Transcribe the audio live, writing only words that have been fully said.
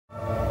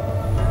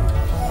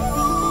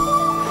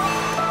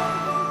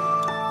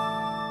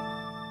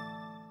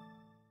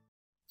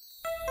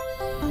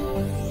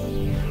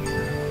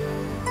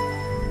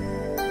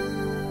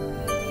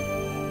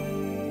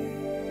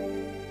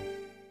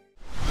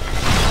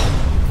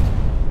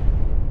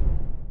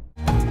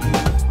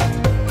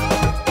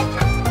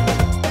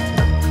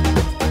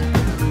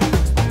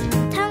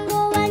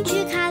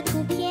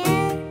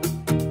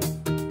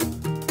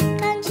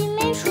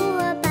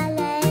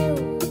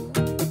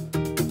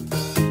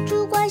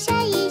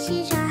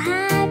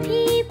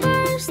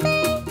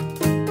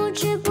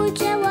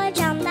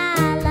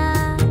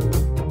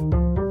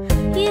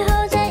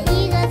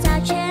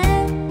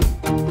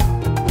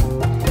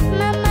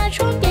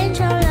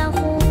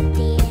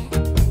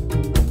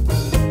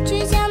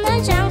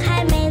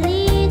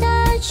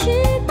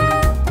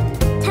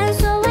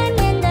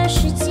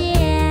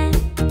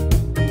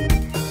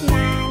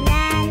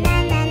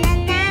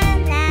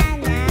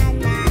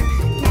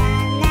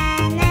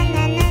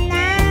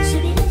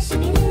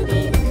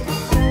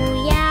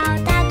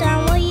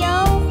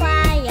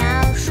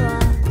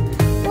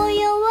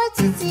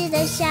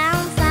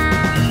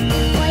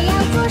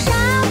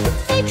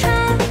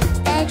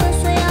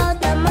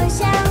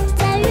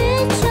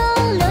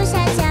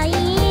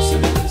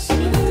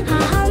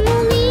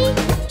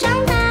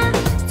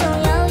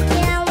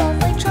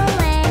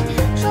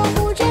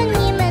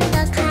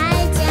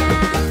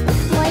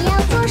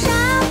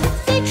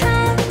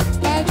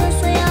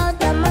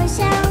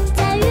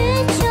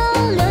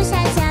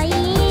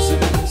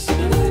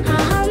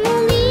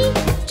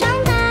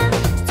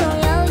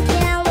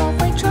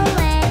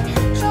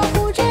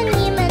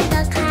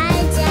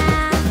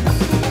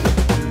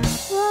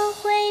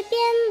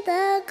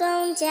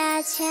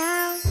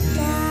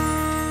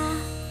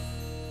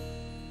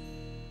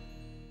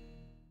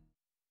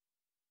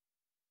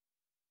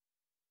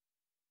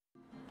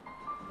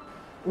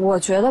我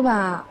觉得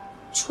吧，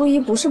初一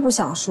不是不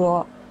想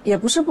说，也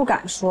不是不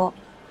敢说，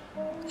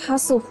他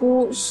似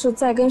乎是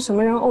在跟什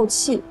么人怄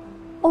气。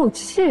怄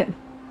气？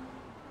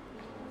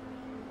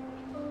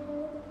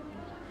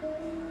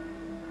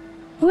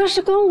不会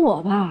是跟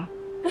我吧？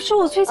是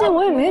我最近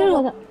我也没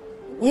惹他。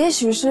也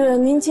许是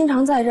您经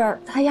常在这儿，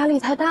他压力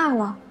太大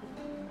了。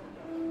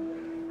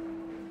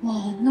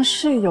哦，那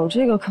是有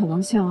这个可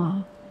能性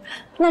啊。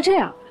那这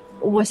样，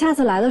我下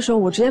次来的时候，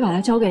我直接把它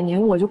交给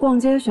您，我就逛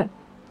街去。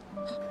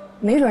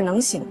没准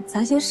能行，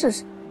咱先试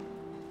试。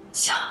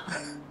行。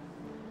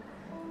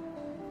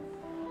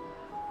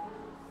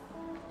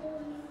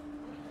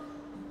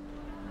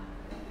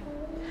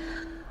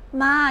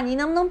妈，您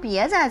能不能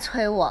别再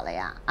催我了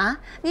呀？啊，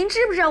您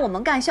知不知道我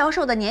们干销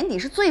售的年底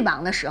是最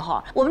忙的时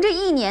候，我们这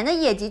一年的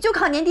业绩就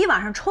靠年底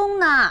往上冲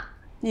呢。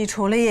你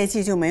除了业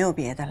绩就没有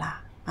别的啦？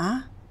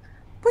啊，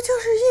不就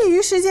是业余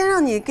时间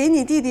让你给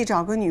你弟弟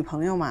找个女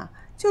朋友吗？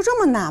就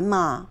这么难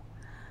吗？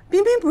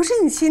明明不是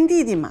你亲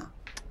弟弟嘛。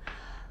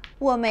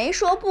我没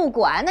说不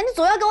管，那你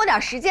总要给我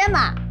点时间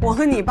吧。我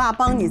和你爸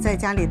帮你在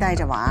家里带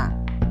着玩，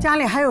家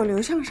里还有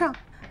刘向上。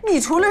你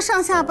除了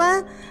上下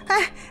班，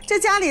哎，这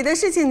家里的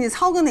事情你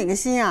操个哪个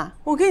心啊？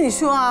我跟你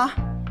说啊，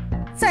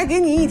再给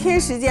你1天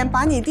时间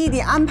把你弟弟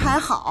安排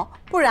好，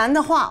不然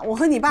的话，我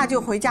和你爸就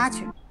回家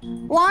去，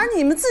娃儿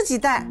你们自己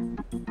带。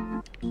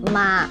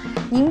妈，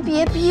您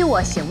别逼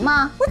我行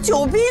吗？我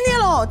久逼你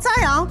喽，家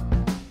阳。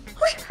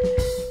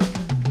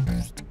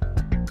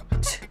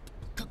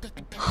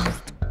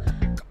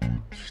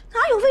哪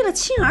有为了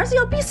亲儿子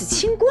要逼死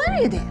亲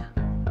闺女的呀？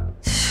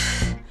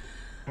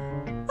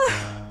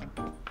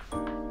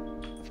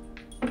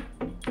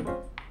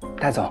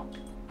戴总，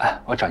哎，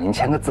我找您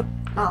签个字。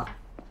哦。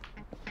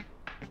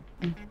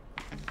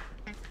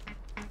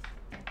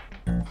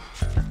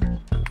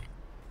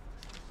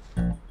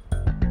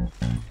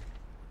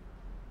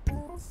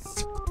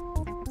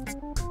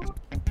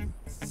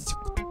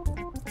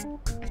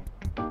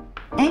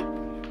哎，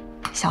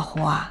小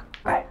胡啊，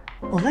哎，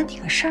我问你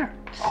个事儿，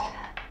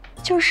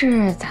就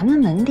是咱们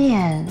门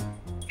店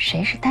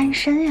谁是单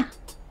身呀？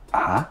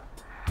啊？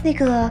那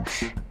个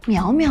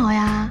苗苗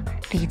呀、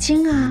李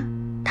晶啊。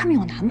他们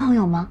有男朋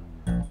友吗？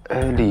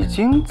李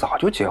晶早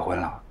就结婚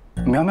了，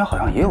苗苗好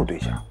像也有对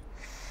象。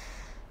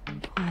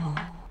哦。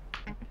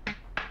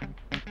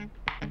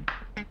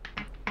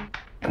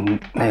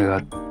那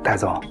个戴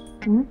总，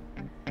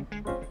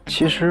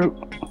其实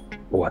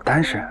我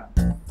单身。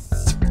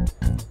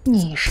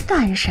你是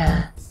单身？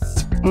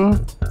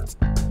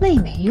那也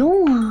没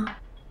用啊。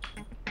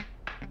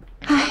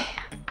哎呀，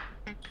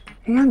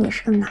谁让你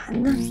是个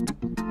男的？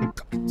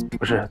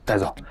不是，戴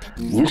总，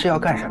您是要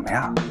干什么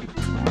呀？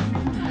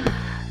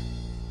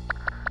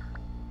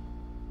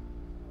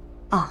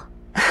哦，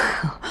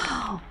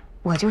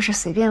我就是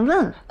随便问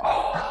问。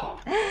哦。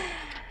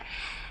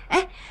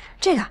哎，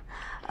这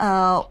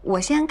个，我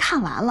先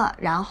看完了，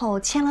然后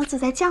签了字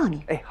再叫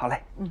你。哎，好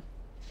嘞。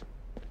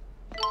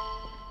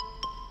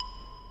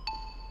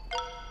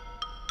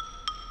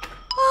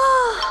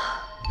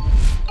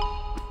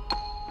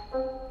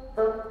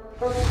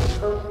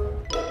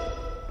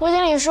吴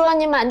经理说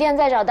你满店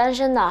在找单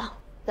身的，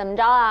怎么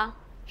着啊？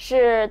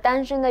是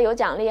单身的有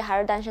奖励，还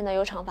是单身的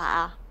有惩罚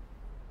啊？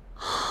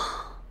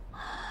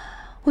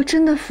我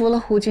真的服了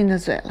胡军的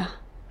嘴了。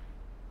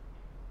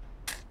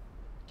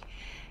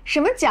什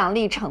么奖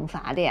励惩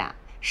罚的呀？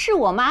是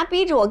我妈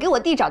逼着我给我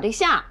弟找对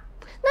象。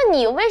那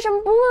你为什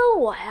么不问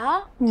我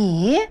呀？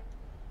你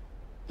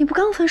不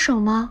刚分手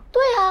吗？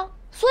对呀，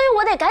所以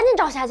我得赶紧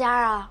找下家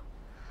啊。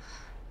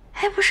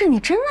哎，不是，你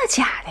真的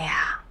假的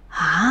呀？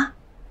啊？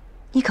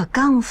你可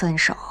刚分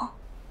手？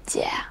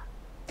姐，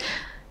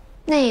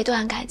那一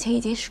段感情已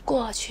经是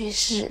过去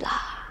式了。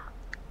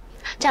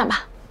这样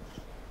吧，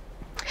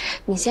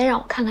你先让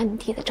我看看你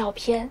弟的照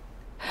片，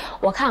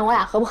我看我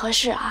俩合不合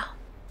适啊。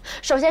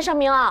首先声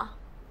明啊，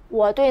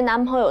我对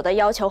男朋友的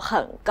要求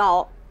很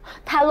高，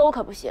太 low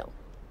可不行。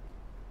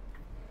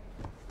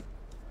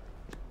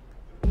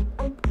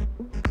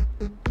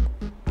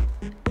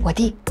我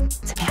弟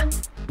怎么样？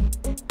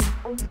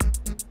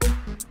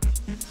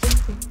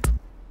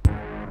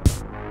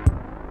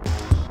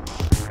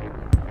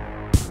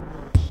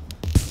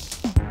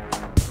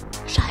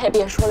啥也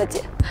别说了，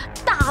姐，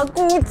大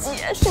姑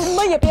姐，什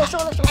么也别说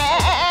了，什么？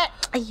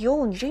哎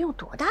呦，你这用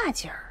多大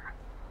劲儿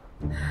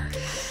啊！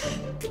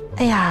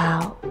哎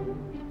呀，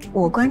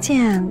我关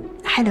键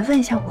还得问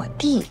一下我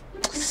弟，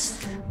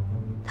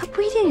他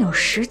不一定有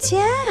时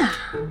间啊。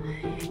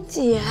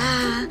姐，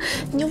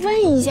你就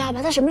问一下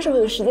吧，他什么时候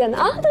有时间呢？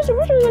啊，他什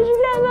么时候有时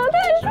间呢？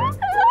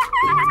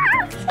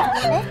他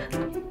说。哎，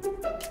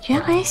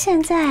原来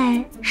现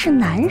在是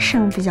男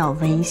生比较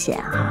危险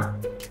啊，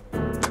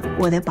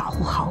我得保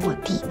护好我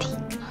弟弟。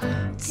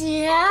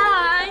姐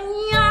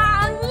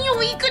呀，你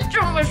有一个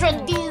这么帅的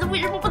弟弟，为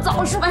什么不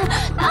早说呀？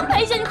安排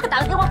一下，你快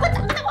打个电话，快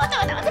打个电话，打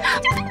个电话，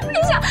就问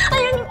一下。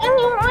哎呀，你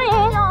问一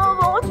下吧，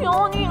我求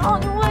你了，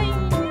你问一下。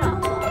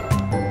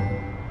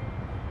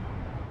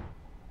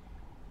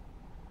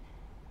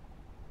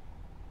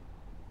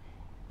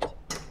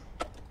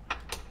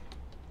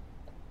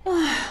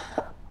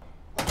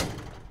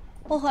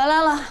我回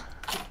来了。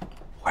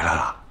回来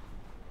了，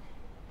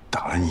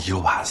等了你1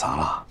个晚上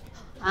了。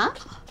啊？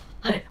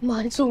哎呀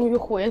妈，你终于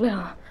回来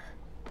了！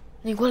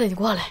你过来，你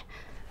过来。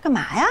干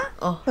嘛呀？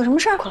有什么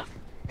事儿？过来。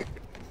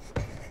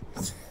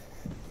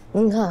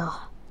您看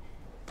啊，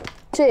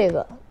这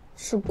个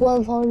是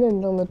官方认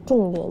证的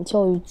重点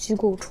教育机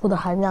构出的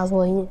寒假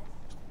作业。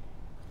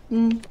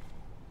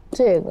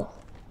这个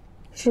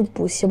是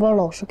补习班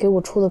老师给我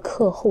出的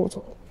课后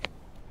作业。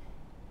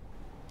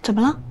怎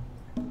么了？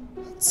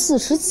此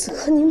时此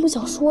刻，您不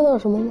想说点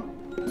什么吗？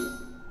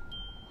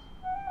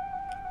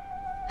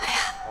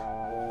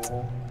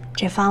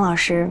这方老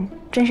师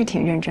真是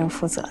挺认真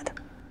负责的。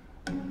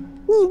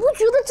你不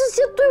觉得这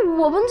些对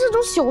我们这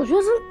种小学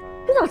生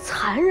有点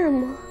残忍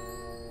吗？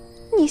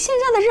你现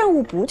在的任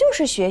务不就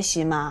是学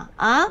习吗？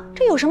啊，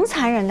这有什么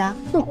残忍的？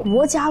那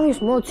国家为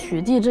什么要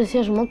取缔这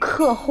些什么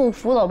课后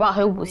辅导班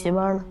还有补习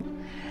班呢？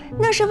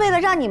那是为了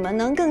让你们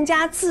能更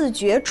加自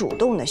觉主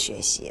动的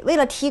学习，为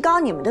了提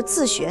高你们的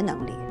自学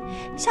能力。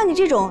像你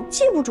这种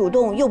既不主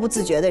动又不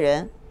自觉的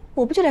人，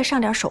我不就得上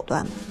点手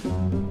段吗？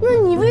那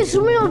你为什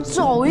么要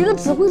找一个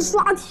只会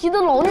刷题的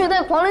老虐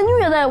待狂来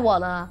虐待我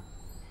呢？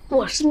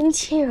我是您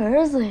亲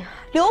儿子呀！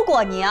刘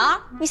果宁，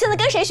你现在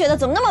跟谁学的？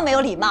怎么那么没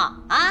有礼貌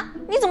啊？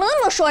你怎么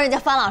那么说人家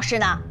方老师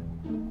呢？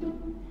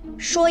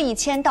说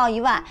1000道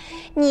1万，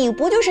你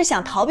不就是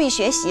想逃避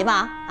学习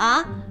吗？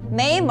啊，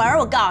没门儿！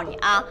我告诉你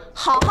啊，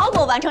好好给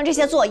我完成这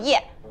些作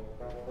业，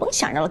甭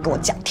想着给我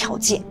讲条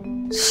件。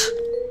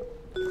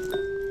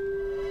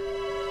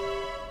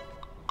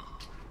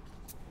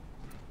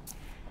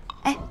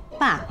哎，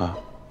爸，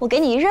我给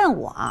你一任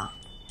务啊。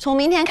从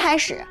明天开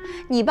始，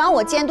你帮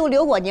我监督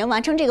刘果宁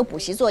完成这个补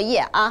习作业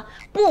啊！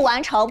不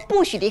完成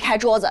不许离开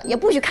桌子，也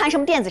不许看什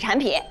么电子产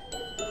品。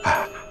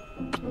哎，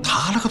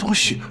他那个东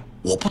西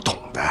我不懂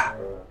的。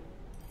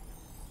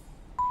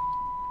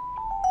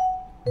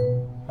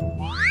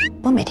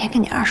我每天给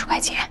你20块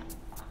钱。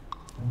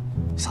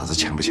啥子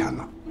钱不钱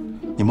的，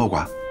你莫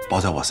管，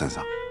包在我身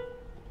上。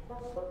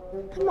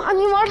妈，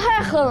你玩太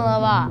狠了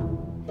吧！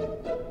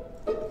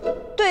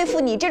对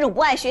付你这种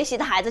不爱学习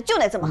的孩子，就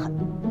得这么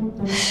狠。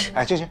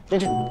哎，静，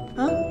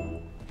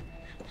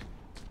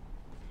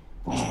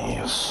你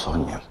说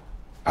你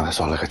刚才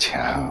说那个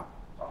钱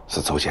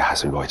是周姐还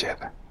是月姐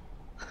的？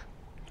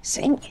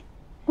随你。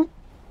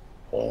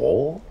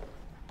哦，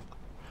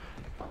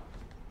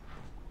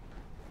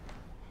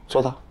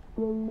做到，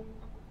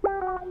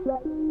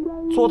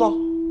做到，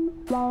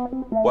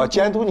我要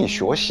监督你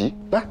学习，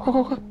来，快！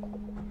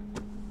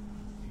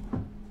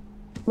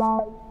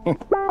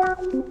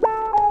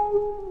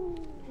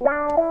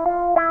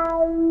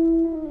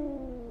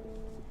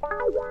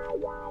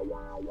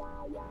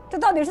这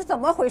到底是怎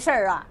么回事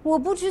啊？我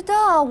不知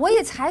道，我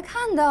也才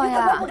看到呀。你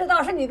怎么不知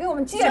道？是你给我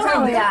们介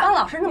绍的呀？方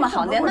老师那么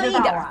好，连那一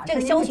点这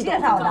个消息都不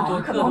知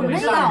道，可能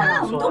没有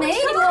呢，我们都没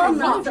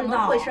说，怎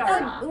么回事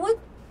啊？我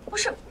不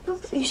是，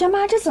雨轩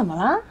妈，这怎么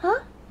了啊？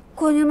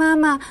果宁妈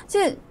妈，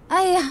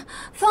哎呀，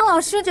方老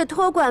师这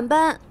托管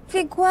班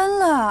被关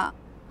了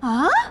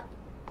啊？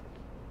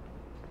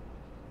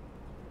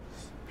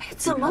哎，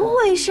怎么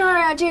回事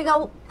啊？这个，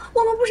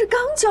我们不是刚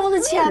交的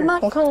钱吗？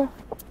我看看。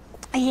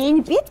哎呀，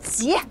你别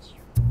急。哎，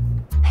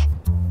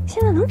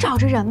现在能找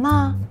着人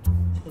吗？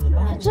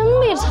真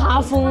被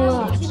查封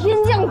了，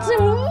天降正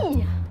义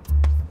呀！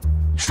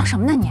你说什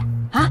么呢你？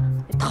啊，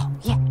讨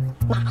厌！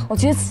妈，我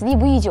觉得此地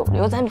不宜久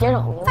留，咱别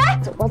扰民。哎，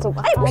走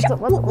吧。哎，不是，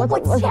我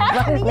钱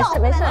还没要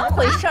回来，怎么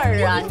回事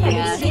啊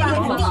你？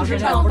老师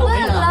找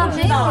问了，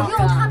没有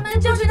用，他们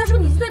就是他说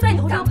你罪在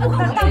头上，不可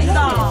能当知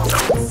道。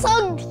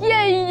苍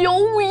天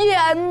有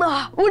眼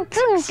呐！我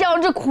正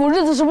想这苦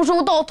日子什么时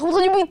候到头，他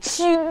就被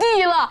取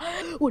缔了。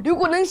我刘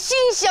果能心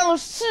想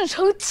事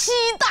成，7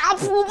大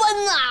普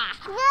奔呐！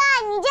哥，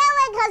你这回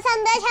可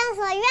算得偿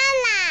所愿啦！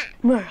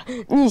妹儿，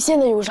你现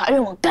在有啥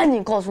愿望，赶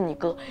紧告诉你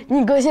哥。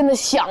你哥现在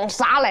想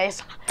啥来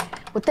啥，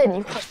我带你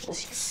一块实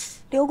现。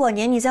刘果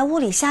宁，你在屋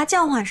里瞎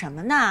叫唤什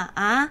么呢？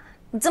啊，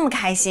你这么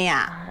开心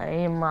啊？哎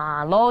呀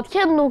妈，老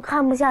天都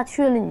看不下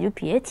去了，你就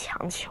别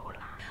强求了。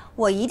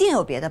我一定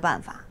有别的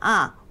办法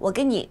啊！我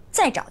给你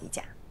再找一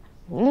家。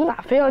你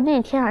哪非要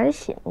那天还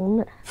行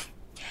呢？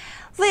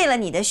为了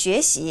你的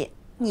学习，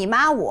你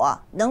妈我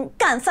能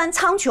干翻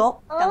苍穹，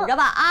等着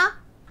吧啊！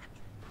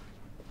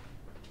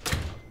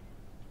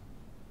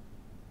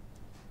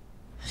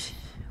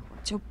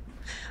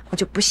我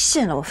就不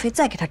信了，我非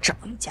再给他找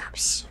一家不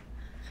行。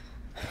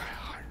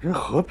人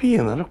何必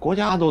呢？这国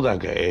家都在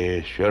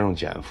给学生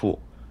减负，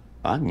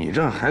啊，你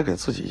这还给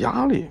自己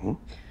压力？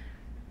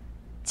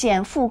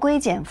减负归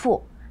减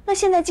负，那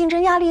现在竞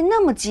争压力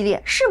那么激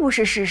烈，是不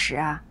是事实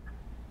啊？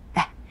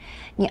哎，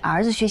你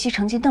儿子学习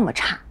成绩那么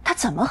差，他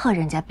怎么和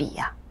人家比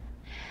呀？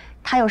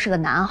他又是个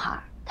男孩，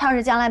他要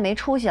是将来没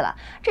出息了，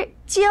这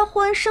结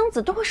婚生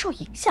子都会受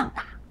影响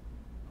的。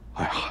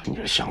哎呀，你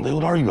这想的有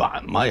点远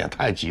嘛，也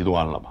太极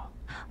端了吧？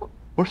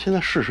不是，现在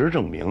事实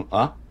证明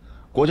啊，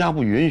国家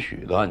不允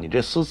许的，你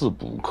这私自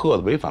补课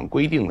的、违反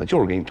规定的，就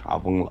是给你查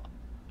封了。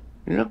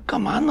你这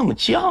干嘛那么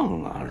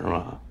犟啊？是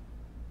吧？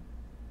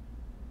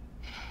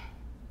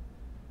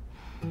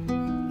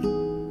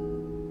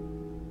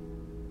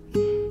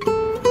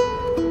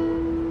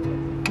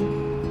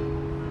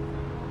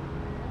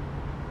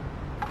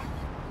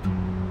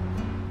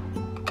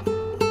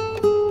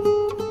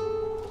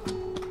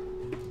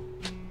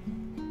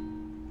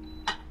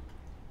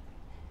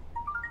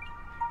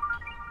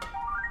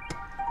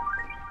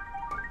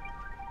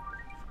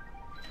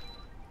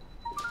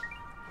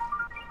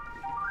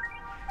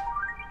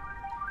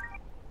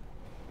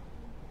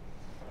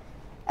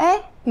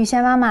雨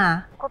轩妈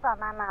妈，国宝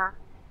妈妈，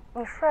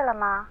你睡了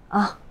吗？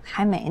哦，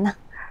还没呢。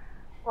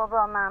国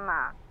宝妈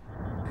妈，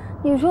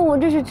你说我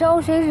这是招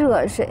谁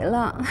惹谁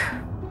了？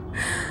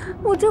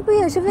我这不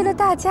也是为了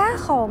大家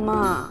好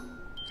吗？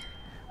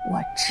我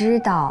知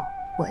道，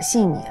我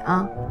信你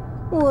啊。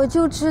我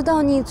就知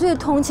道你最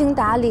通情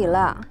达理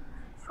了。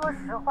说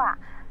实话，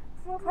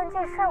今天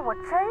这事儿我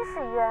真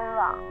是冤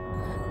枉。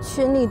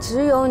群里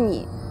只有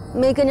你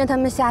没跟着他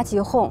们瞎起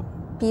哄，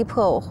逼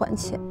迫我还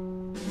钱。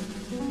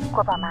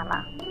国宝妈妈，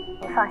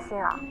你放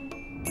心啊，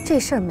这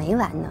事儿没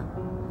完呢，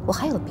我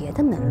还有别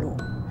的门路。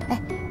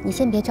哎，你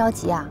先别着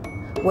急啊，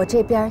我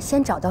这边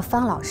先找到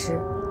方老师，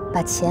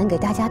把钱给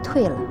大家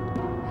退了，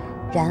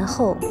然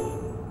后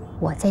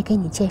我再给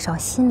你介绍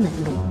新门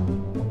路。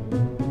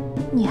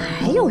你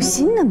还有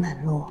新的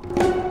门路？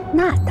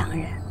那当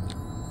然。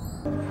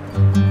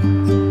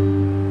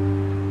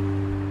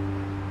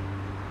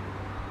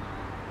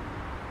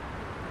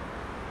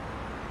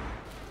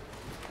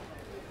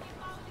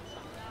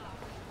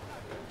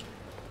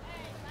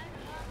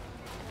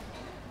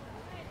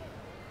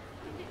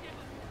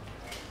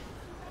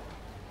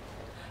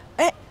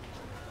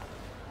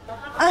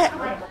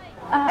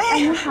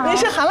您好，您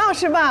是韩老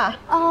师吧？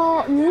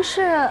哦，您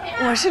是？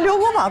我是刘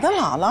国宝的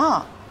姥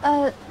姥。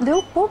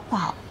刘国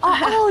宝。哦，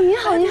你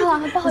好，你好，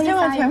不好意思，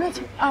往前面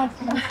去。啊，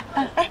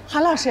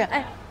韩老师，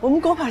我们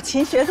国宝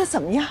琴学的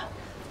怎么样？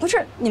不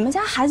是，你们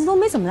家孩子都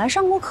没怎么来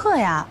上过课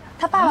呀？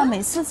他爸爸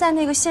每次在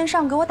那个线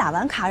上给我打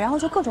完卡，然后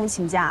就各种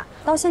请假。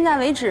到现在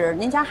为止，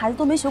您家孩子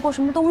都没学过什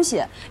么东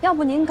西。要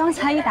不您刚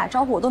才一打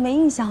招呼，我都没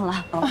印象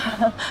了。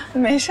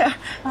没事。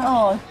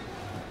哦，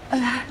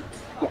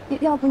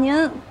要不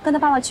您跟他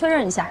爸爸确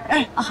认一下？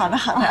好的，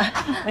好的，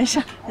没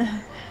事。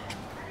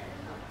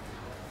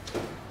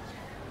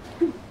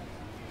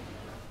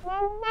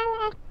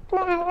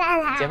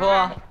姐夫，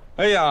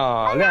哎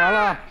呀，亮然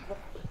了，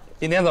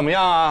今天怎么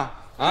样啊？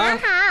很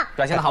好。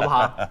表现的好不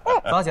好？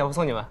走，姐夫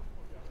送你们。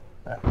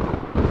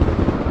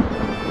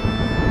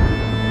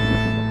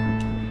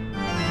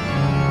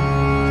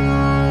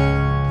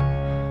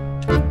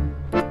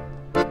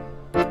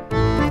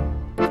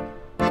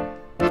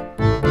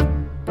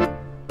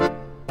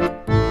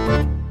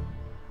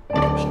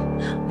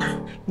妈，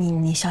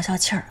你消消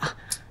气儿啊。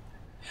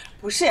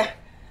不是，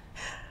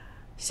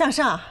向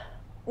上，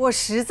我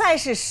实在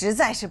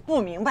是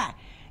不明白，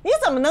你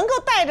怎么能够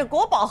带着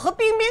国宝和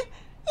冰冰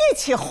一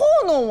起糊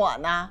弄我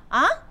呢？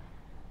啊，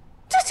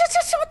这是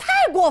不是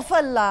太过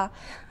分了？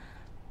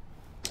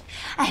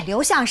哎，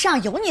刘向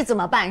上有你这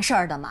么办事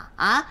儿的吗？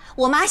啊，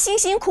我妈辛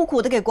辛苦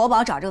苦的给国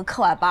宝找这个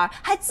课外班，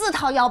还自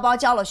掏腰包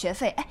交了学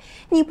费。哎，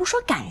你不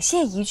说感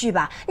谢一句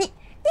吧？你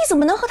怎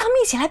么能和他们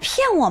一起来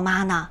骗我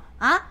妈呢？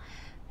啊，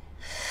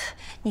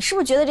你是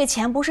不是觉得这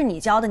钱不是你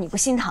交的，你不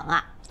心疼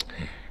啊？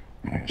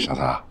小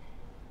三，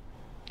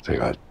这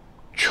个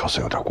确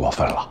实有点过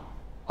分了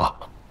啊！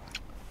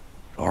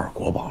主要是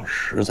国宝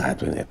实在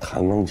对那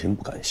弹钢琴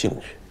不感兴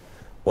趣，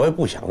我也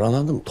不想让他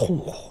那么痛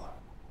苦。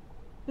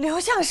刘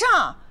向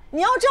上，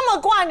你要这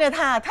么惯着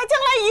他，他将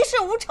来一事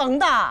无成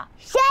的。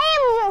谁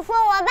也不许说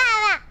我爸爸，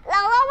姥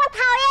姥，我讨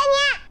厌你！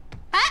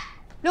哎，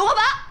刘国宝，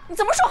你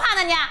怎么说话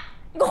呢你？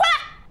你给我回来！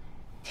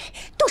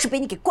都是被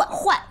你给惯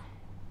坏了。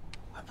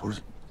不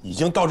是，已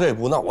经到这一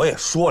步，那我也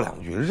说两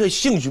句。这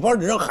兴趣班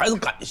得让孩子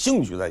感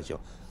兴趣才行，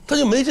他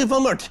就没这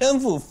方面天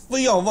赋，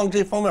非要往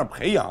这方面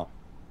培养，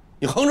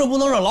你横着不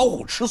能让老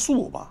虎吃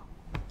素吧？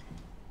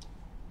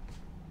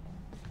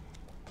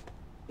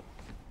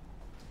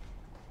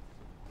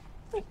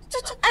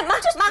哎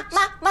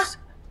妈，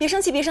别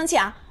生气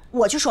啊！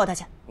我去说他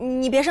去，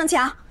你别生气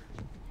啊。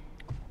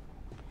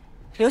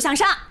刘向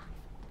上。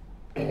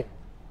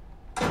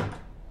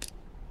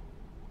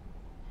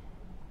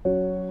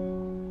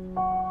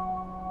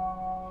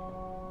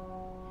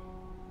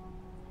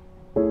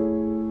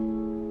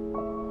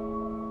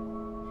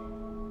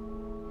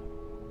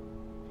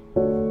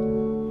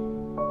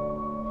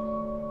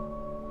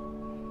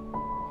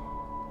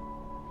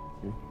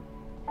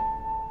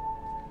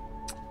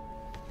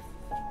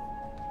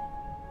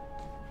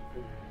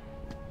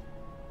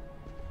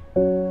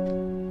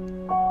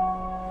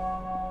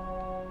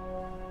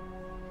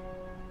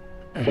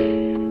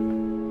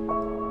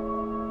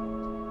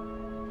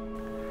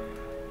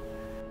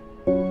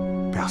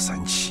不要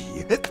生气。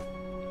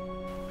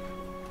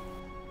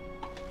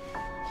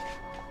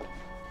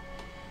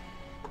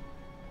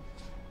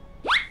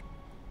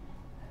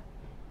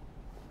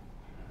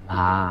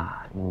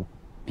妈，你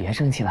别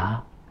生气了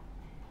啊！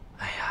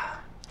哎呀，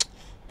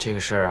这个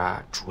事儿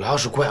啊，主要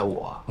是怪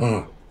我。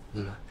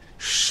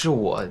是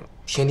我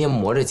天天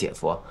磨着姐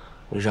夫，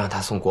让他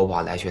送国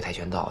宝来学跆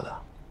拳道的。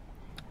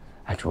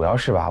哎，主要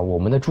是吧，我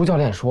们的朱教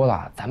练说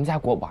了，咱们家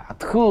国宝呀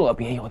特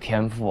别有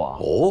天赋。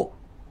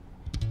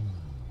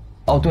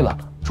哦，对了，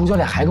朱教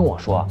练还跟我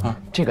说，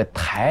这个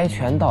跆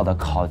拳道的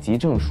考级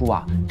证书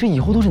啊，这以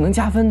后都是能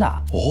加分的。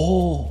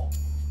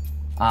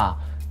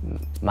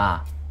妈，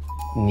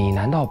你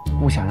难道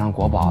不想让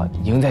国宝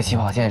赢在起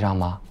跑线上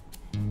吗？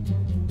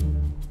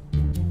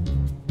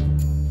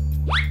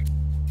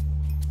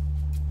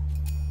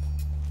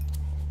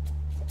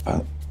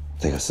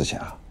事情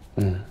啊，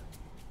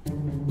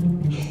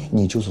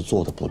你就是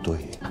做的不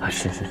对啊，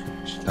是。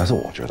但是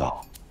我觉得，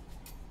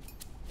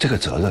这个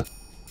责任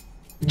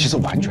其实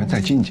完全在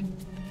静静，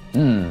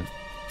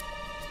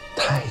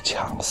太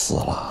强势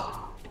了。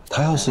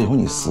他要是有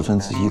你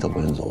1/10的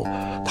温柔，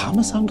他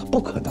们3个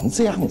不可能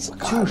这样子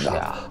干的，就是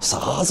呀，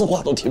啥子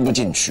话都听不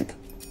进去，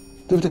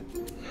对不对？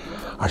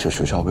而且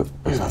学校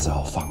为啥子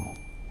要放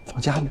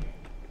假呢？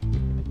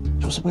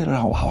就是为了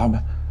让娃娃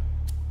们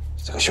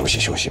这个休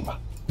息嘛。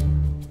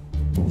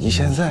你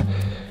现在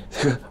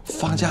这个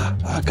放假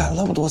啊，干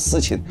那么多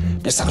事情，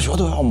比上学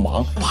都要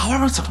忙，娃娃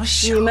们怎么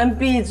想？你们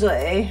闭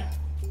嘴！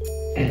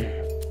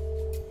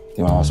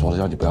你妈妈说了，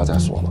叫你不要再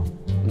说了。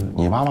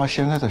你妈妈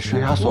现在的血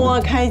压说……莫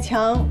开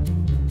枪！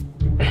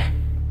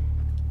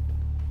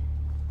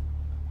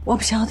我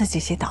不晓得这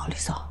些道理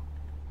嗦。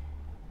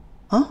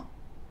啊？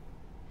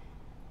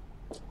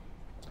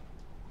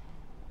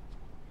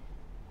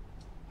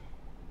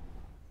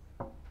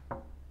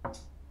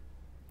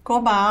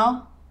国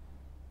宝。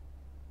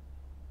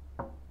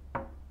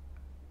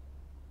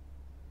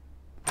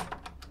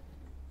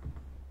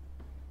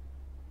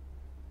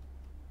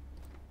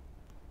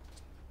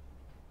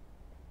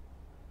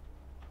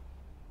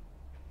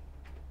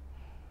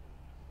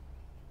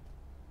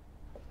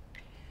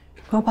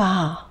国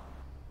宝，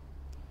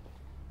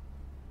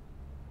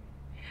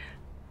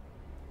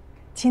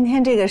今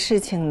天这个事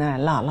情呢，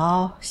姥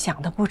姥想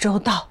的不周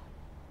到，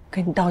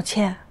跟你道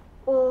歉。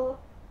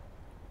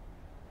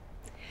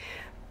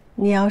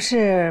你要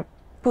是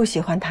不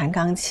喜欢弹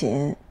钢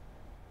琴，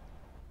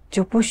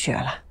就不学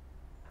了。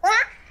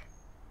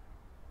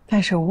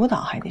但是舞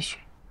蹈还得学。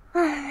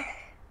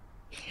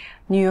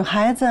女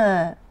孩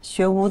子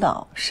学舞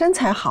蹈，身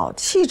材好，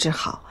气质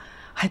好，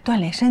还锻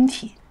炼身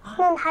体。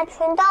那跆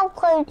拳道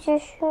可以继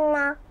续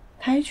吗？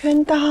跆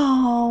拳道，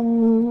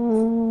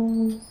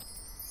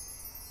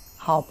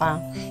好吧。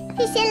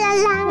谢谢姥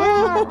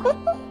姥。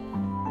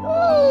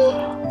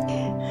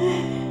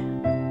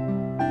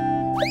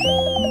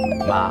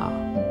妈，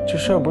这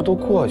事儿不都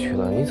过去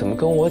了？你怎么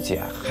跟我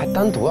姐还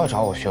单独要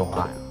找我训话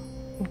呀？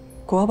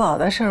国宝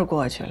的事儿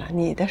过去了，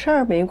你的事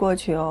儿没过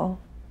去哦。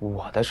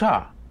我的事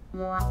儿？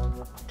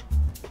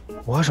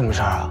我什么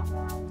事儿啊？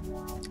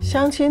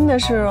相亲的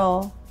事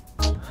哦。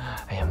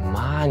哎呀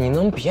妈，你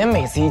能别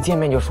每次一见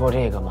面就说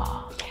这个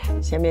吗？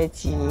先别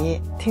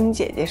急，听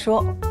姐姐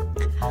说。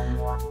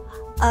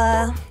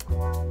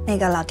那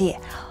个老弟，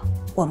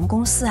我们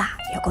公司啊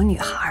有个女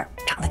孩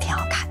长得挺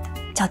好看的，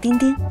叫丁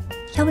丁，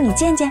要不你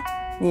见见？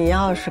你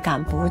要是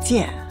敢不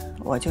见，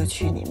我就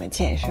去你们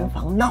健身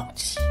房闹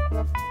去，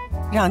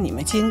让你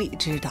们经理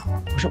知道。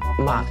不是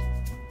妈，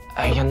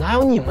哎呀，哪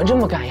有你们这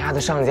么赶鸭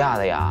子上架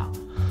的呀？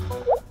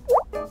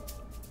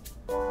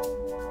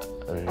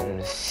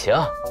行。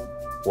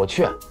我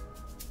去，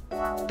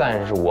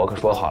但是我可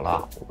说好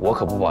了，我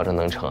可不保证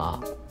能成啊。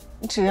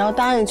只要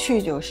答应去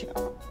就行。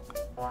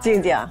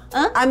静静，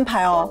安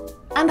排哦，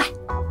安排。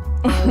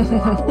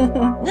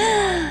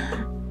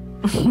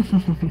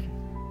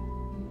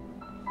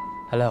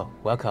Hello,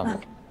 welcome.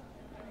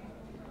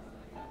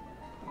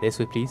 This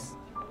way, please.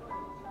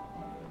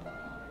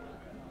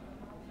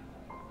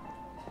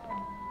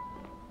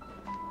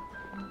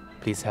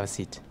 Please have a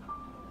seat.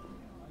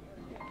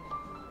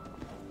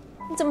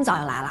 你这么早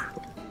就来了？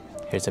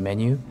 Here's the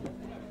menu,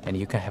 and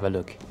you can have a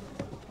look.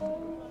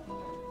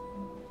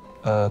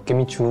 Give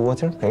me 2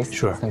 water, please.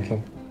 Sure. Thank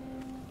you.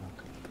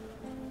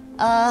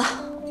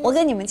 我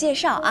给你们介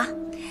绍啊，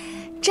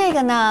这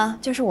个呢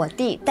就是我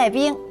弟戴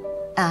兵，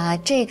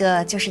这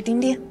个就是丁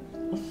丁。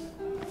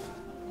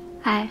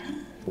嗨。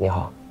你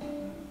好。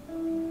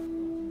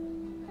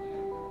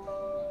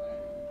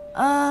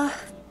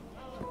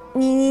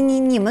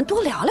你们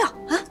多聊聊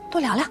啊，多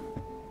聊聊。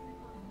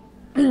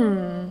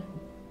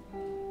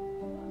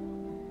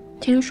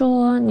听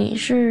说你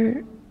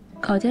是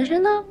搞健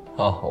身的？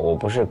哦，我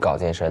不是搞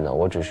健身的，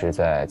我只是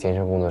在健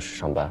身工作室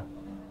上班。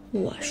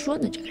我说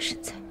呢，这个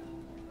身材，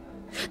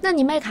那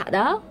你卖卡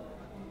的？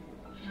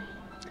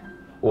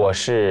我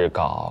是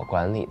搞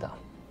管理的。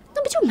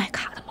那不就卖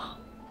卡的吗？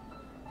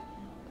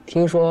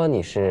听说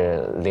你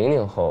是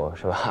00后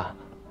是吧？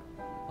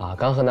啊，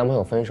刚和男朋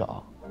友分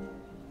手。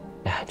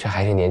哎呀，这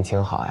还是年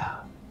轻好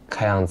呀，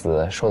看样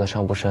子受的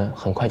伤不深，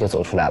很快就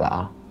走出来了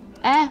啊。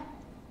哎。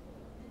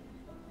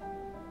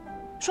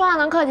说话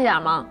能客气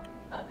点吗？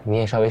你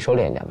也稍微收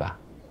敛一点吧。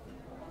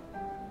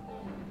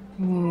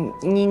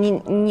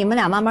你们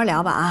俩慢慢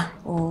聊吧啊，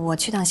我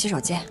去趟洗手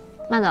间，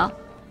慢走。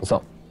不送。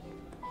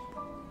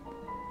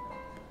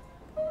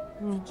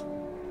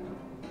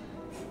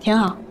挺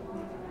好。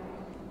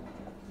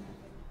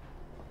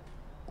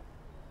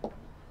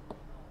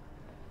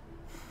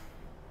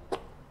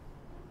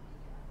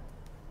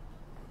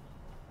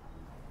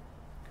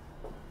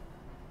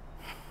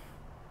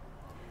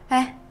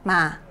哎，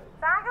妈。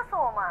咋个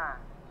说嘛？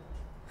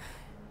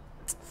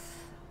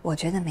我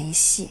觉得没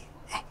戏。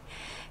哎，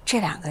这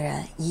2个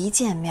人一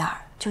见面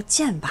就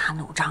剑拔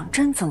弩张，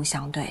针锋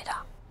相对的。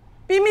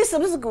冰冰是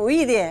不是故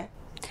意的？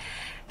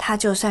他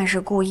就算是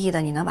故意的，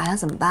你能把他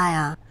怎么办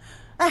呀？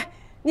哎，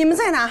你们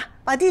在哪？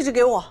把地址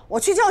给我，我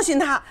去教训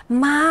他。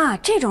妈，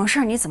这种事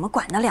儿你怎么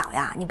管得了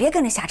呀？你别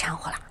跟着瞎掺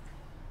和了。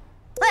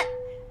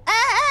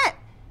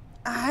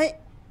哎，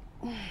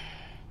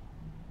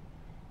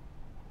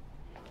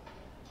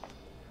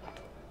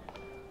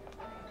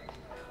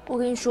我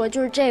跟你说，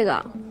就是这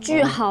个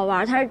巨好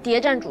玩，它是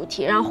谍战主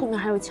题，然后后面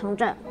还有枪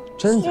战，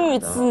真巨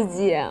刺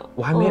激。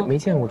我还没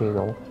见过这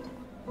个。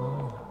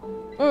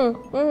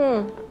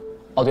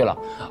哦，对了，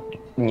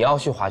你要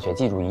去滑雪，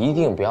记住一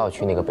定不要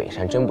去那个北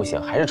山，真不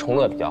行，还是崇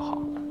乐比较好。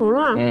崇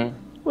乐？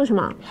为什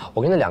么？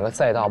我跟那2个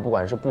赛道，不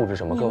管是布置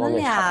什么，各方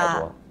面差太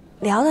多。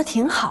聊得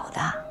挺好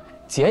的。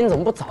姐，你怎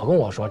么不早跟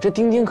我说？这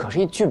丁丁可是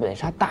一剧本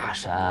杀大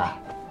神。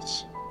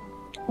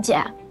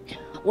姐，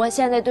我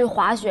现在对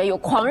滑雪有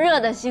狂热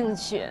的兴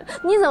趣，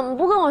你怎么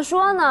不跟我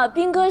说呢？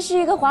斌哥是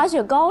一个滑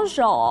雪高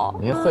手。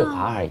没会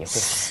滑而已，会滑。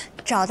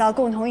找到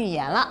共同语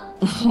言了。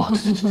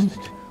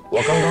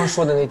我刚刚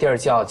说的那地儿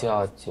叫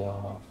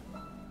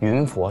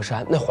云佛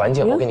山，那环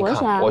境我给你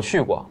看，我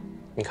去过。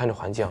你看这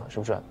环境是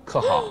不是特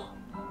好？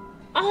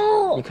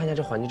哦，你看一下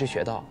这环境，这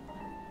雪道。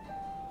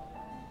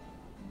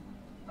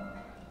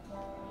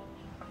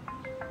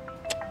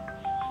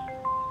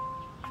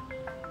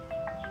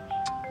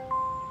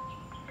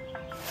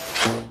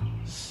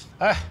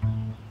哎，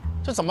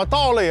这怎么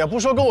到了也不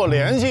说跟我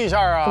联系一下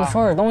啊？不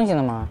收拾东西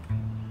呢吗？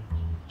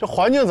这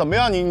环境怎么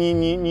样？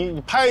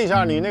你拍一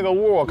下你那个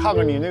屋，我看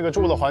看你那个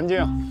住的环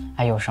境。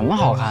哎，有什么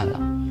好看的？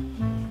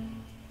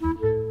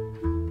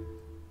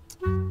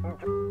你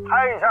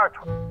拍一下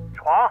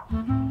床。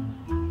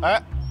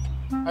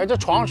哎，这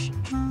床是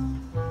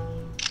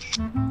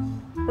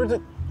不是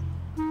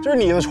这是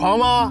你的床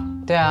吗？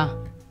对啊。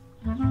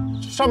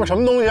上面什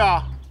么东西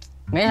啊？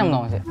没什么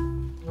东西。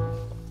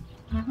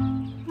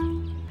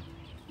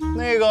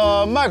那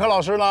个麦克老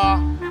师呢？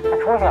他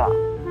出去了。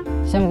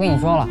先不跟你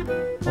说了，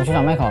我去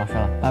找麦克老师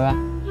了，拜拜。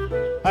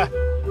哎。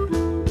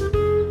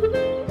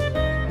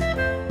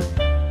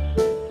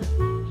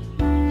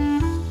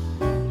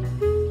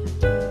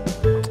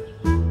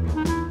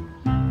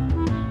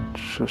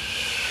这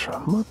什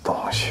么东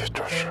西？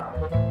这是？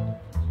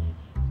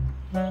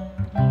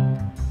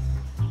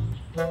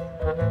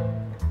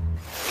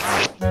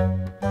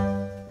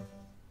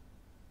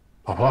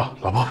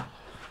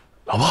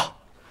老婆。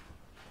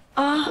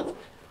啊！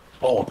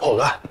帮我破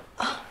个案。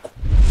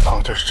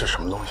这是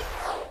什么东西？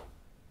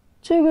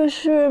这个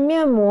是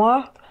面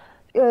膜，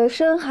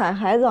深海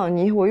海藻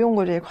泥，我用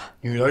过这款。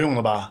女的用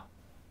的吧？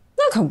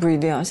那可不一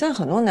定，现在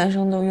很多男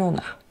生都用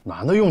的。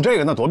男的用这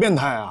个那多变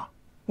态啊！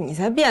你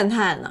才变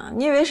态呢！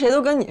你以为谁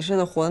都跟你似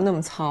的活得那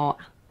么糙啊？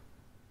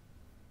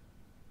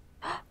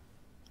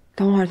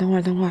等会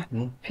儿，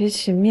比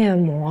起面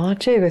膜，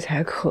这个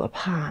才可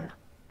怕呢。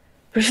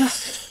不是，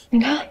你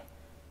看，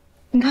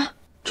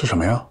这什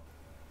么呀？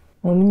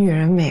我们女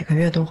人每个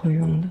月都会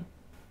用的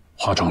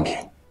化妆品，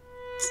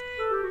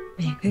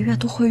每个月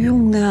都会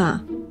用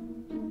的。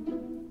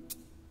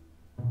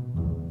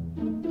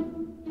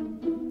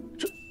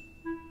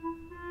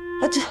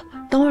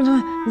等会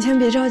儿，你先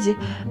别着急。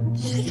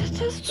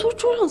这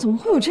桌上怎么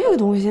会有这个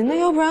东西？那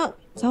要不然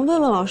咱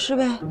问问老师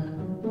呗。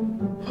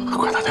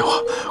快打电话，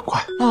快！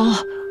啊！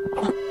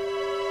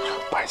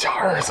败家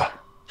儿子，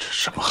这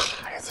什么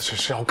孩子？这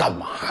是要干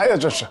嘛呀？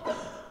这是。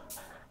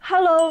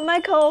Hello,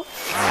 Michael.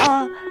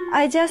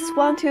 I just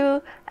want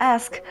to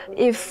ask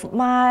if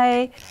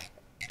my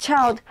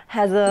child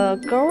has a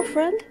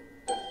girlfriend.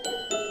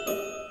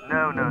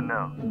 No.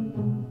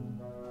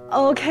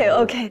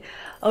 Okay.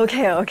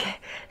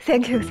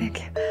 Thank you.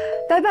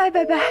 拜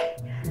拜。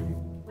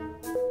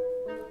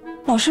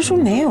老师说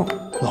没有。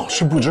老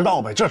师不知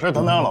道呗，这事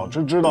他能让老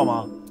师知道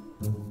吗？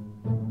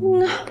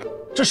那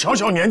这小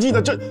年纪的，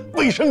这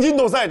卫生巾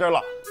都在这儿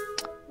了。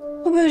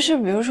会不会是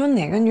比如说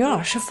哪个女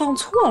老师放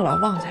错了，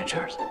忘在这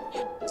儿了？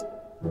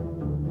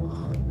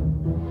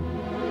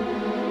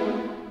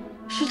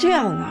是这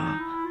样的啊，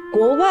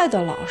国外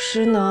的老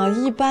师呢，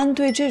一般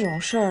对这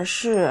种事儿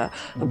是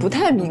不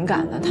太敏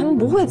感的，他们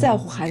不会在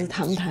乎孩子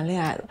谈不谈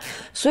恋爱的，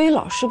所以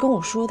老师跟我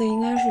说的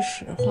应该是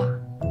实话。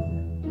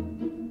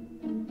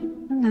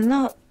那难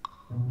道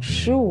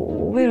15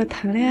为了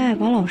谈恋爱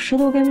把老师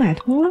都给买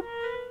通了？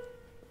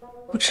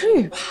不至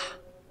于吧？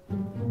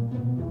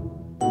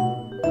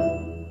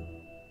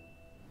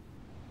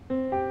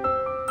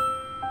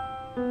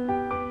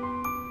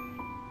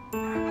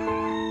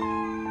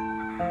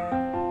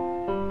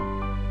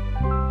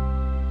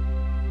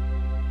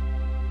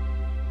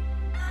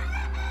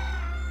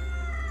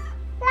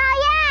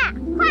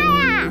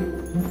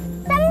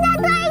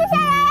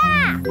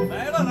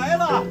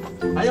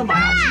哎呀妈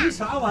呀，这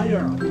啥玩意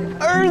儿啊！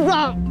儿子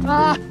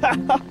啊！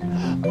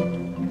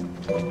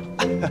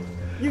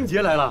英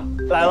杰来了，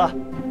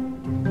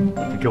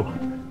你给我。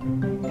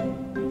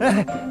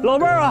哎，老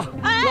妹儿啊，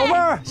老妹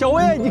儿，小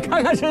薇，你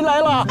看看谁来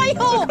了？哎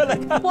呦，快来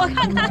看，我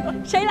看看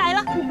谁来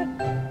了。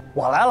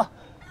我来了。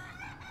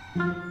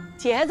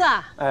杰子，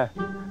哎，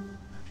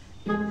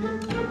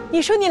你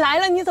说你来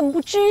了，你怎么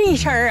不吱一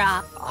声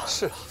啊？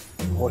是啊，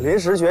我临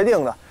时决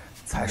定的。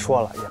才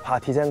说了，也怕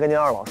提前跟您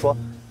二老说，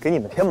给你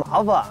们添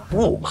麻烦。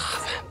不麻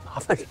烦，麻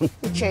烦什么？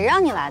谁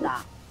让你来的？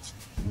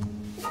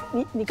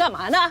你干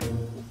嘛呢？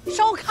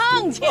烧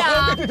炕去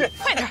啊！对，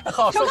快点，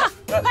好，烧炕，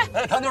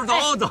快！唐妞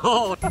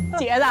走。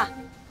杰子，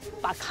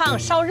把炕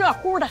烧热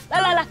乎的，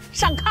来，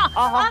上炕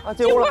啊！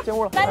进屋了，进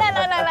屋了。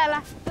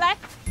来，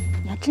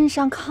你还真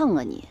上炕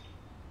啊你？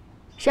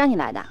谁让你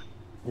来的？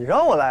你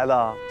让我来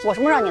的。我什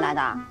么时候让你来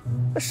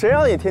的？谁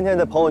让你天天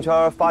在朋友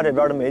圈发这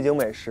边的美景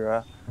美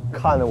食，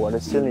看得我这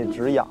心里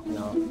直痒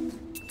呢。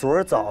昨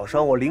儿早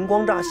上我灵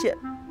光乍现，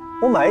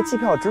我买一机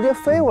票直接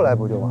飞过来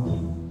不就完了？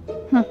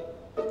哼，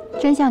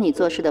真像你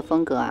做事的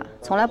风格啊，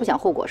从来不想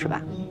后果是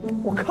吧？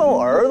我看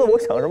我儿子，我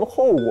想什么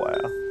后果呀？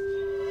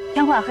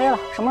天快黑了，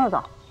什么时候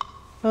走？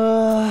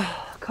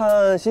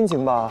看心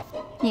情吧。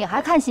你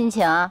还看心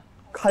情啊？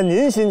看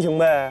您心情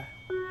呗。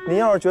您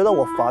要是觉得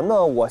我烦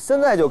呢，我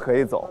现在就可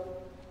以走。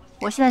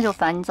我现在就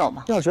烦，你走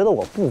吧。要是觉得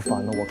我不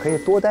烦呢，我可以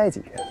多待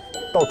几天，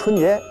到春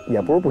节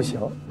也不是不行。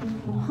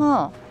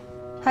哼，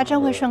还真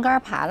会顺杆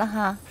爬了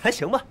哈。还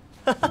行吧。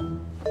哎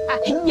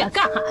呀，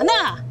干啥呢？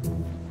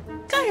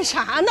干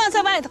啥呢？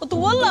在外头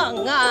多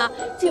冷啊！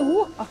进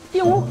屋，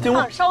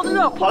炕烧的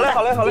热乎。好嘞。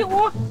进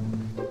屋。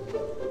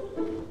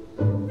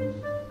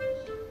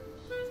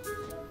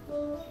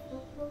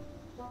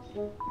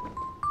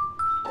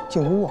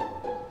进屋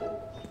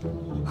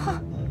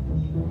啊！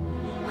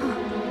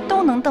哼，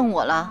都能瞪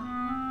我了，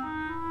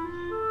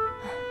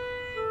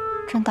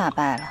真打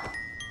败了。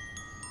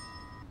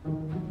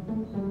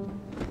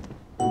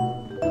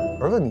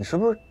儿子，你是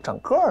不是长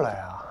个儿了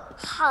呀？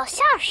好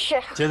像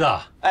是。杰子，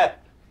哎，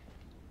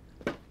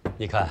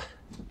你看，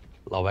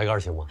老白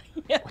干行吗？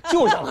我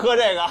就想喝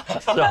这个。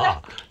是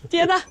吧？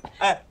杰子，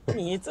哎，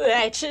你最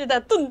爱吃的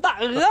炖大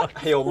鹅。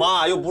哎呦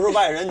妈，又不是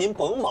外人，您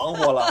甭忙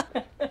活了。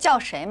叫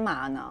谁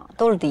妈呢？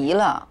都离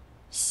了，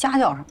瞎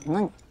叫什么呢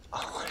你？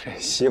我这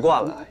习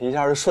惯了，一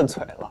下就顺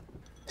嘴了。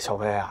小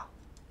薇啊，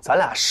咱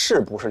俩是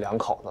不是两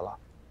口子了？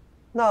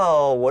那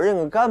我认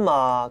个干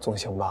妈总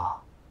行吧？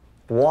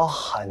我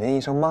喊您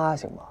一声妈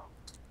行吗？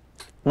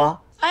妈。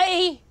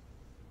哎，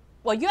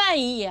我愿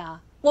意呀。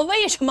我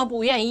为什么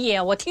不愿意？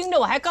我听着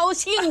我还高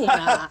兴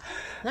呢。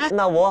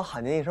那我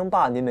喊您一声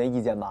爸，您没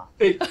意见吧？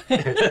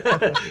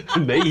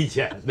没意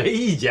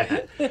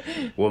见。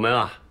我们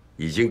啊，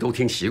已经都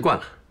听习惯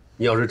了。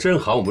你要是真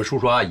喊我们叔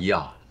叔阿姨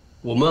啊，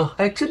我们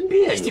还真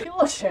别扭。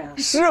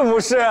是不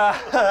是？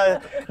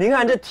您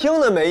看这听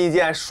的没意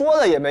见，说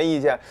的也没意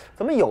见，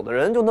怎么有的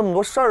人就那么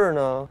多事儿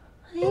呢？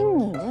哎，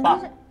你这爸，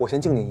我先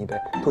敬您一杯，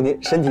祝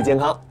您身体健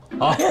康。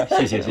好，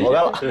谢谢。我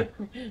干了。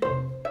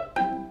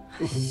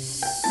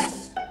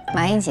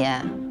马一姐，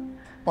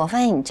我发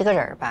现你这个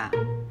人吧，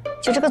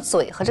就这个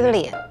嘴和这个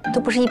脸都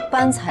不是一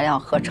般材料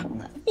合成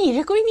的。你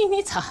这闺女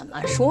你怎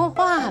么说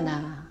话呢？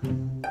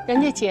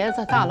人家杰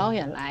子大老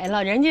远来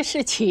了，人家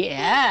是且，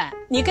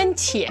你跟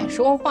且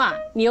说话，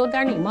你有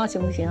点礼貌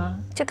行不行？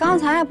这刚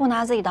才还不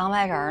拿自己当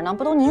外人呢，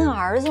不都您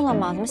儿子了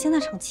吗？怎么现在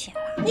成且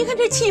了？你看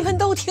这气氛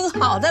都挺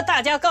好的，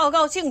大家高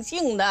高兴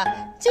兴的，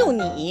就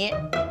你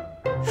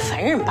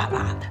烦人巴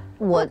拉的。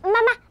我妈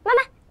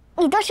妈，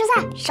你多吃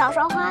菜，少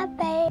说话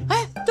呗。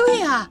哎，对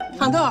呀，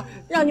糖豆，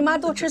让你妈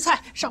多吃菜，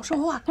少说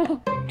话。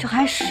这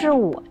还是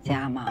我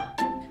家吗？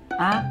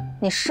啊，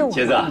你是我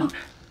杰子，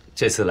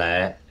这次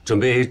来准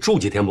备住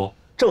几天不？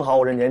正好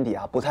我这年底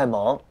啊不太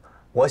忙，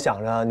我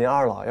想着您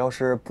二老要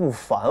是不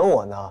烦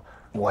我呢，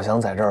我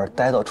想在这儿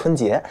待到春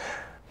节，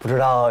不知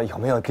道有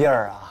没有地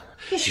儿啊？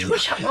你说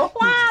什么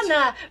话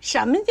呢？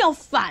什么叫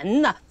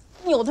烦呢？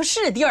有的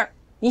是地儿，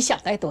你想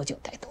待多久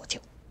待多久。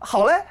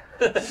好嘞。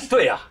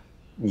对呀，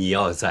你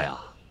要在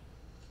啊，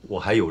我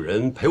还有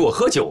人陪我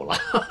喝酒了。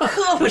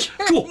可不是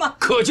住吗？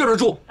可劲儿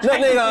住。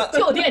那个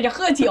就惦着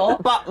喝酒。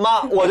爸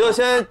妈，我就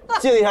先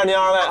敬一下您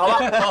二位，好吧？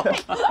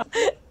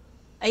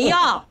哎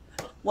呀，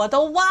我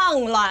都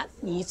忘了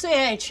你最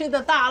爱吃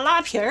的大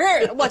拉皮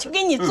儿，我去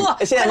给你做。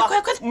谢谢妈。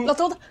快，老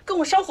头子，跟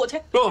我烧火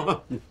去。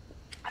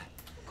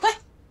快。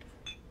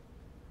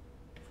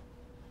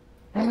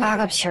拉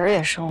个皮儿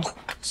也生火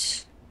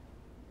气。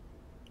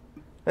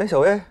哎，小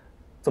薇，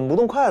怎么不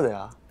动筷子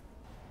呀？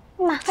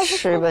妈，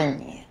吃吧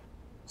你，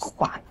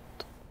话那么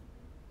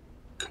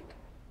多。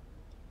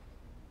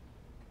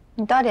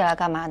你到底来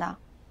干嘛的？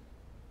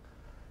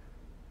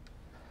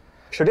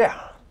是这样，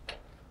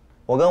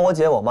我跟我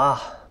姐我妈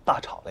大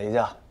吵了一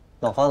架，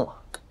闹翻了，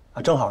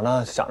啊，正好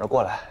呢想着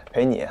过来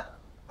陪你、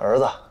儿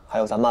子还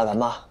有咱爸咱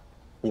妈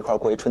一块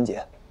过一春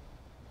节。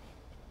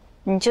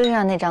你就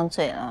剩那张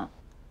嘴了。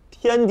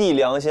天地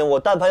良心，我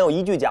但凡有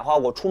一句假话，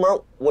我出门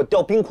我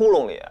掉冰窟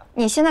窿里。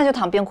你现在就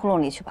躺冰窟窿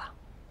里去吧。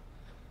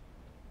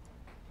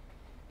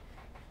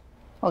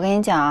我跟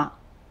你讲啊，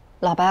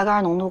老白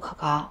干浓度可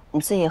高，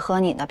你自己喝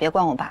你的，别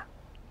管我爸，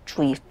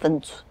注意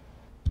分寸。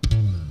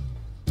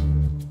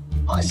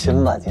放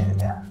心吧，姐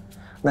姐，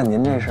那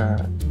您这是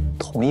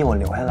同意我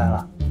留下来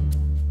了？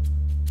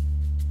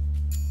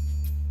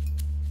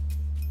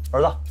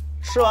儿子，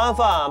吃完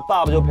饭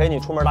爸爸就陪你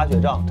出门打雪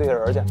仗、对下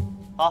人去，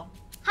啊？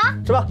好，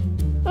吃吧。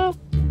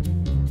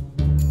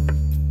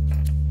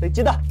哎，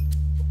鸡蛋，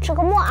吃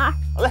个木耳。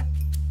好嘞。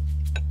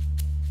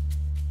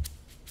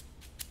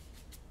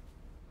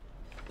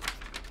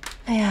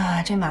哎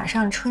呀，这马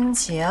上春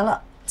节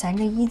了，咱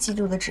这1季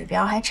度的指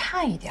标还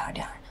差一点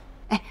点呢。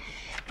哎，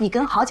你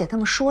跟豪姐他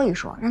们说一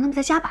说，让他们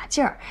再加把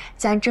劲儿，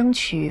咱争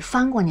取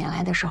翻过年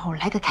来的时候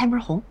来个开门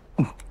红。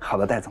好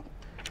的，戴总。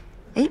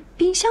哎，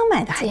冰箱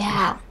买的还挺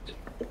好。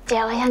姐，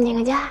我想请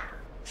个假。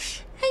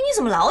哎，你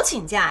怎么老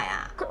请假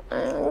呀？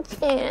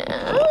姐，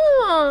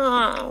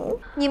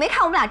你没看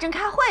我们俩正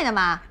开会呢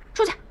吗？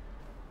出去。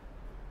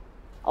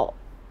哦。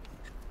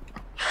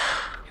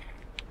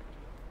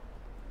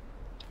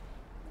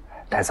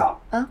戴总，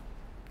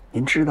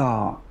您知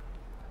道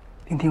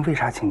丁丁为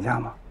啥请假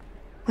吗？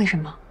为什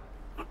么？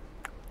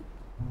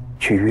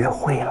去约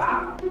会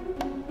啦。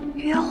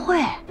约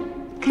会？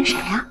跟谁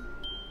呀？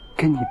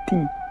跟你弟。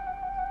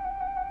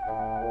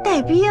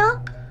戴冰。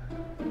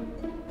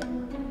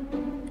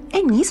哎，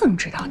你怎么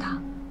知道的？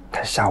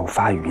他下午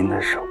发语音的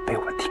时候被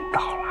我听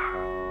到了。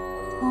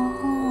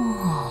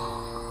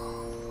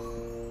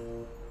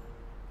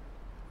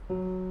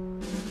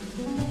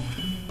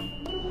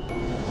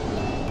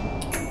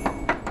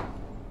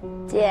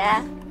姐，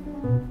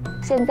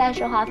现在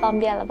说话方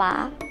便了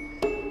吧？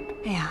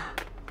哎呀，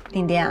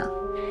丁丁啊，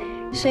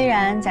虽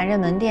然咱这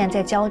门店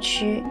在郊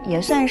区，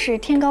也算是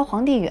天高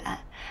皇帝远，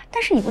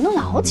但是你不能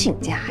老请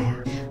假呀。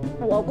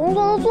我工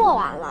作都做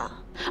完了，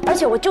而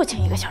且我就请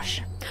1个小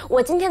时。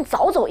我今天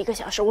早走1个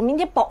小时，我明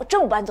天保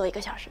证晚走1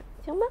个小时，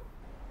行吗？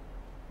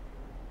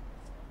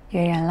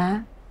约人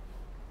啦？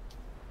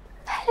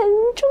很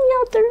重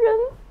要的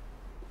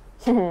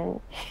人。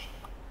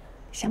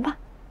行吧。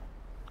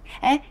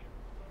哎，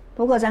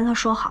不过咱可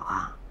说好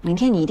啊，明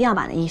天你一定要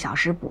把那1小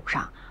时补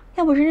上，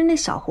要不人家那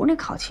小胡那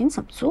考勤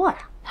怎么做呀？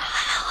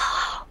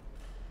好，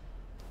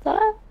走了。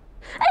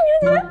哎，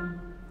你们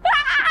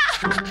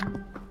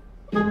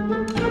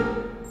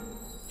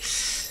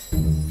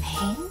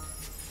哎，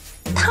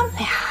他们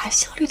俩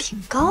效率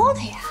挺高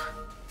的呀。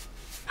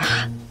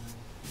啊，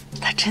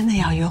他真的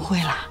要约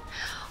会了？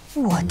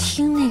我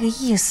听那个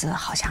意思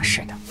好像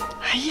是的。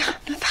哎呀，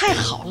那太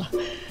好了！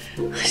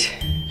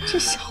这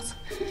小子，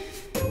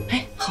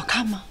哎，好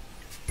看吗？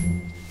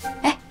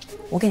哎，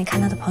我给你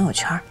看他的朋友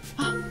圈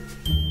啊。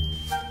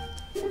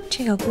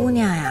这个姑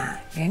娘呀，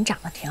人长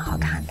得挺好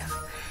看的，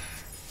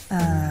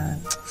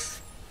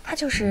她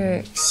就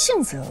是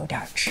性子有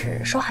点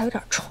直，说话有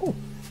点冲。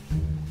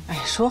哎，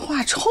说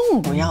话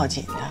冲不要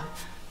紧的，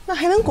那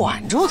还能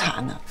管住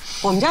她呢。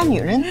我们家女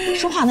人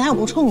说话哪有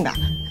不冲的？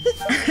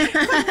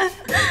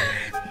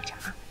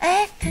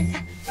哎，看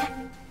看，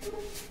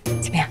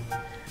怎么样？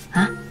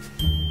啊？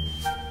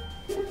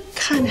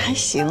看着还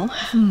行。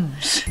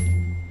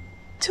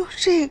就是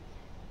这，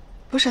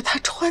不是她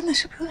穿的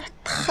是不是有点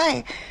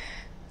太，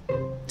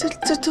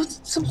这都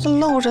这么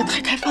露着，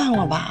太开放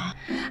了吧？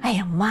哎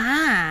呀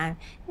妈，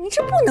你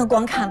这不能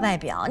光看外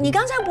表，你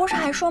刚才不是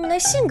还说吗？那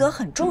性格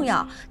很重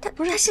要，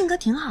她性格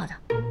挺好的。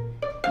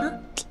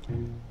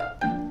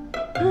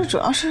不是，主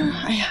要是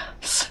哎呀，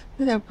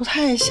有点不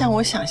太像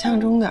我想象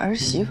中的儿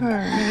媳妇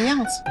那个样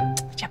子。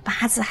这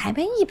八字还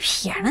没一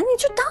撇呢，你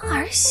就当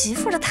儿媳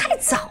妇的太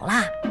早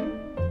了。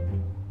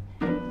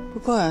不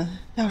过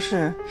要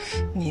是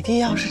你弟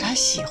要是他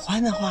喜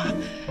欢的话，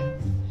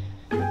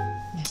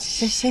你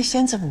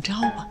先这么着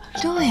吧。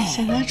对，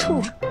先来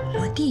处处。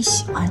我弟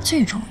喜欢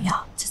最重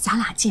要，咱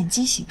俩见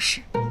机行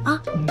事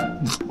啊。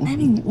来，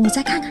你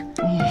再看看，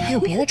还有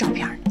别的照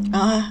片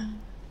啊。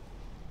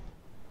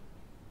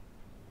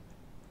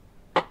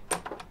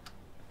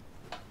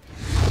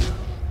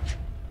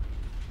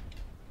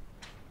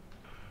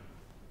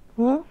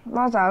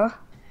妈咋了？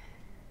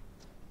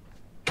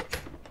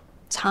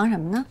藏什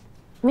么呢？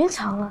没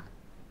藏啊。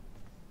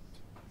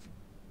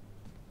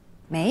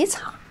没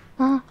藏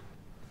啊。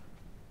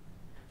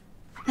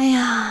哎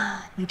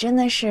呀，你真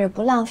的是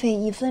不浪费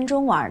1分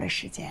钟玩的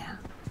时间啊！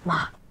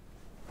妈，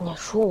你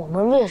说我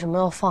们为什么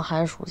要放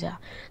寒暑假？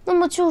那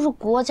么就是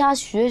国家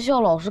学校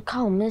老师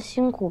看我们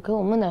辛苦，给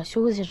我们点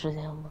休息时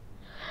间吗？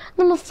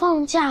那么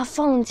放假，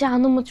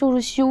那么就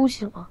是休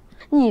息吗？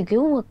你给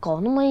我搞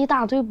那么一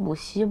大堆补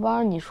习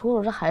班，你说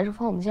我这还是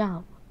放假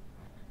吗？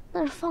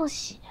那是放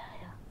血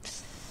呀！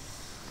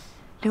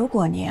刘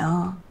果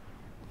宁，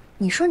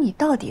你说你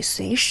到底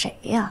随谁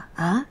呀？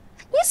啊，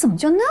你怎么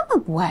就那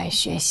么不爱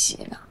学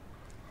习呢？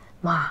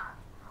妈，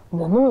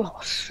我们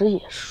老师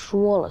也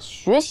说了，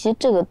学习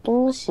这个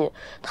东西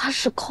它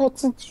是靠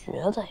自觉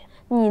的呀。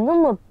你那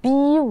么逼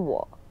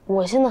我，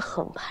我现在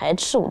很排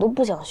斥，我都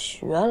不想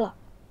学了。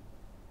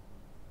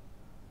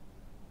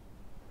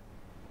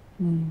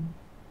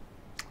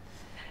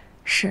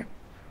是，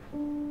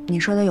你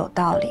说的有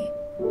道理。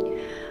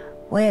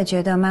我也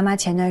觉得妈妈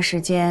前段时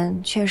间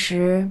确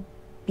实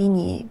逼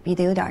你逼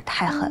得有点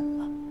太狠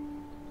了，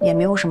也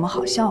没有什么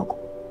好效果。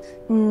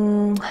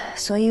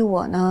所以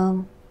我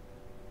呢，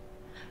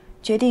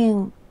决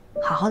定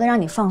好好的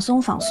让你放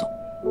松放松，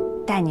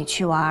带你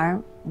去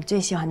玩你最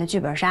喜欢的剧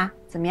本杀，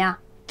怎么样？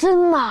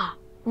真的？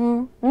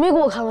你没跟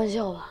我开玩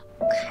笑吧？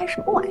开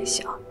什么玩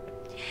笑？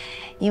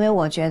因为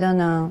我觉得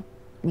呢，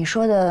你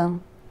说的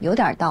有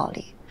点道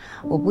理。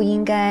我不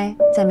应该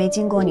在没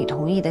经过你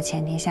同意的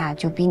前提下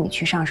就逼你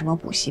去上什么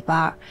补习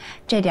班。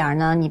这点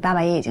呢，你爸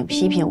爸也已经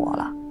批评我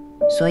了，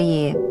所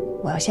以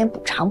我要先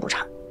补偿补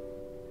偿。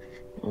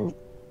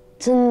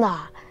真的，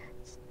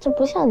这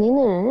不像您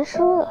的人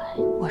设呀。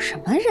我什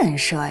么人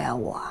设呀？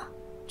我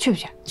去不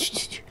去？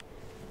去。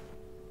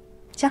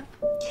行。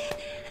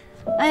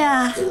哎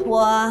呀，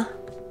我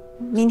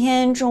明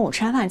天中午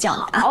吃完饭叫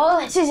你啊。好，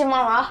谢谢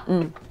妈妈。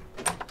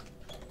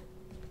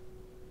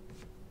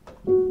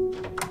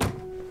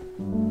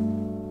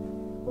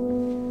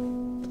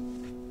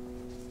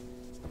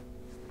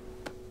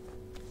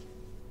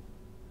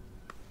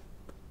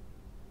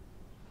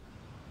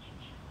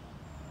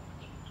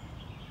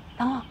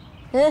等我。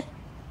这。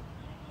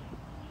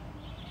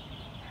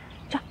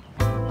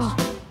哦。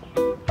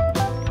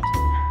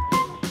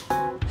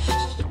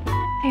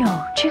哎呦，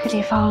这个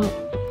地方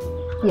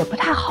也不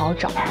太好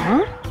找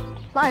啊。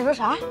妈，你说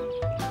啥？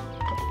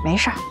没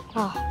事儿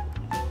啊。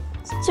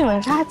剧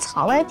本杀还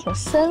藏的还挺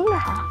深的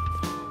哈。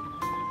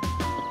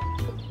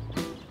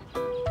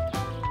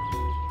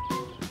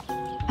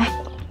哎，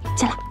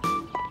进来。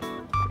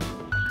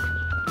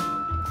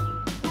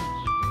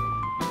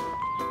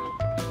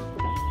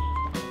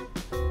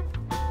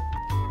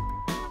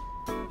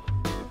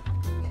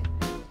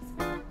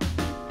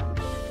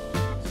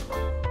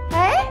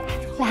哎，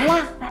来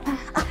啦！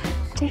啊，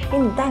这是给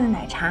你带的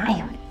奶茶。哎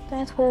呦，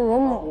拜托我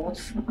某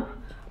去，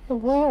这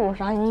不又有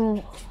啥阴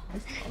谋？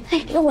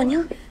哎，那我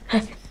呢？哎，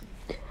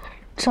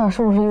这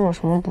是不是又有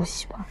什么补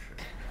习班？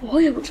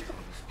我也不知道，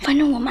反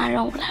正我妈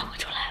让我来，我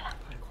就来了。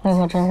你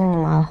可真是你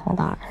妈的好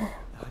大人。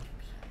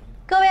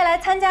各位来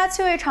参加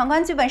趣味闯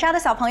关剧本杀的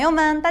小朋友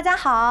们，大家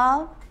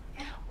好，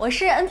我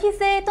是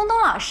NPC 东东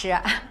老师。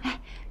哎，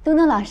东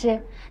东老师，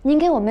您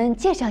给我们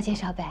介绍介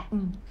绍呗。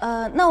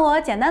那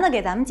我简单的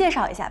给咱们介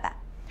绍一下吧。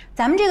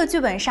咱们这个剧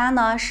本杀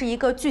呢是一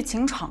个剧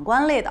情闯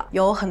关类的，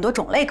有很多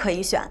种类可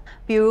以选，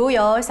比如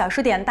有小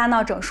数点大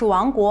闹整数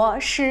王国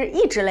是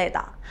益智类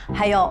的，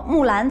还有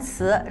木兰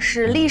辞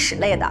是历史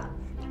类的，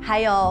还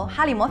有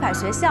哈利魔法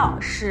学校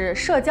是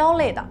社交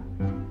类的，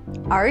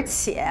而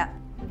且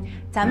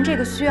咱们这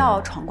个需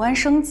要闯关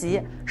升级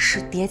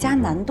是叠加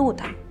难度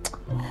的。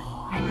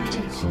这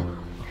是。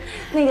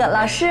那个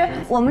老师，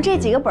我们这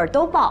几个本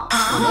都报，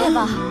我也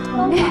报，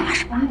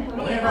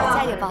我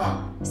家也报。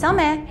小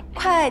美，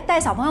快带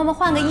小朋友们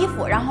换个衣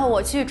服，然后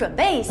我去准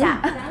备一下。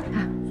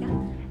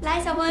来，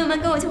小朋友们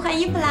跟我去换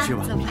衣服啦！走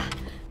吧。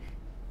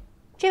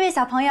这位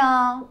小朋友，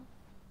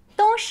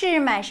东市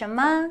买什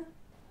么？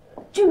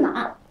骏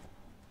马。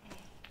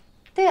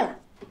对了，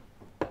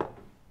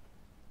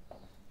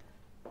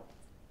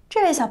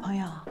这位小朋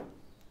友，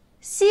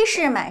西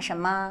市买什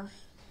么？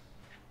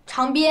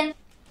长鞭。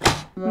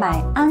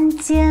买鞍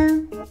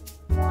鞯。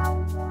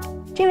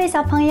这位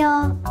小朋友，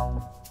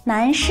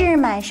南市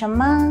买什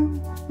么？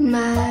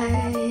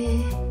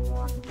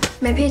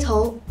买披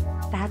头。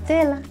答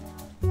对了。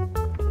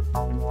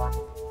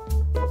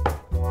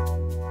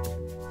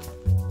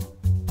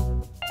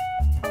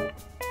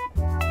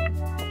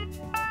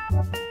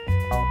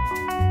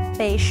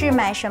北市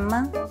买什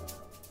么？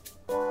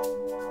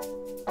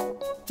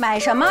买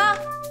什么？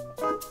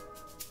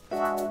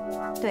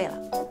对了，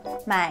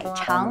买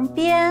长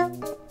鞭。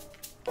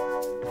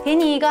给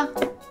你一个，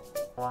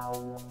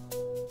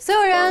所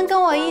有人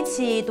跟我一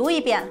起读一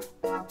遍：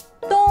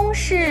东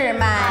市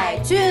买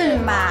骏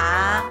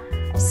马，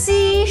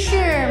西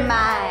市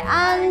买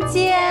鞍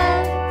鞯，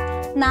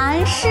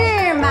南市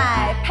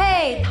买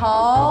辔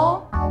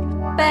头，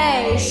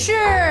北市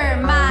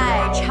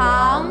买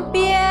长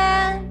鞭。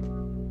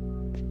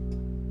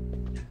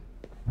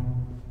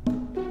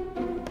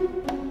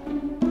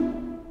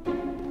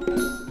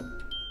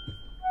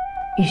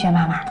玉轩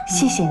妈妈，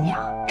谢谢你啊，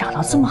找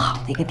到这么好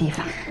的一个地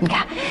方。你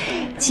看，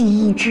既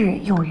益智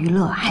又娱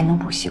乐，还能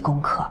补习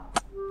功课，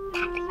太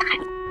厉害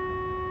了。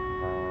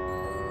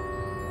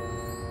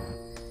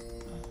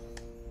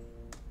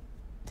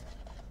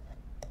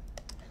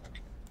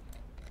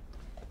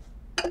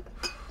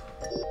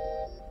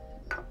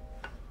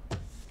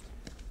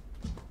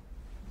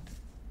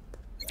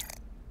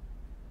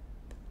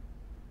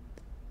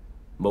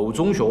某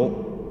中学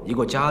一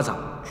个家长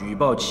举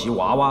报其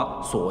娃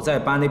娃所在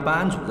班的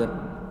班主任，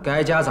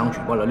该家长举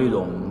报的内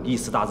容意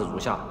思大致如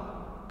下：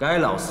该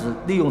老师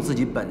利用自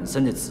己本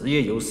身的职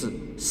业优势，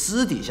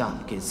私底下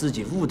给自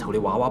己屋头的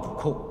娃娃补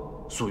课，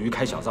属于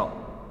开小灶，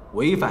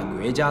违反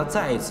国家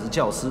在职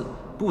教师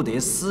不得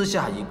私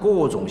下以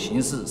各种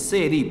形式设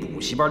立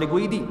补习班的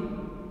规定。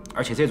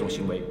而且这种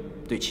行为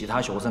对其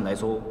他学生来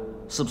说，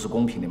是不是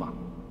公平的嘛？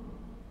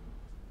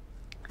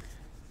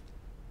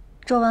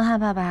周文翰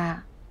爸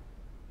爸，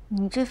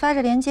你这发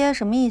这链接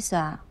什么意思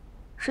啊？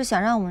是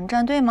想让我们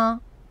站队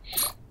吗？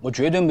我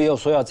绝对没有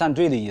说要站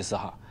队的意思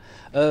哈。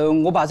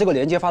我把这个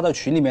链接发到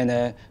群里面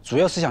呢，主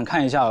要是想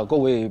看一下各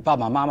位爸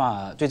爸妈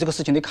妈对这个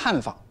事情的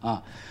看法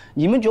啊。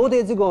你们觉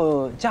得这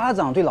个家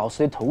长对老师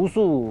的投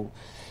诉，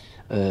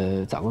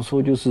咋个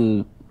说就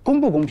是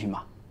公不公平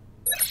嘛？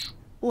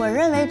我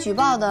认为举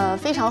报的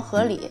非常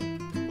合理，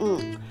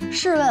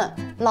试问，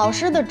老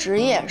师的职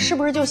业是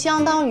不是就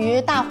相当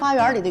于大花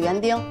园里的园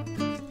丁？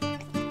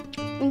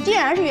你既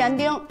然是园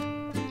丁，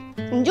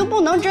你就不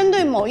能针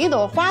对某一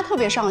朵花特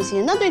别上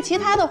心，那对其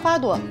他的花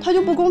朵它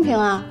就不公平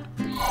啊。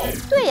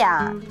对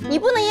呀，你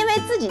不能因为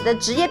自己的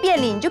职业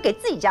便利，你就给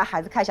自己家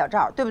孩子开小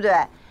灶，对不对？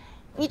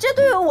你这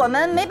对我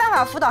们没办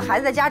法辅导孩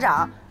子的家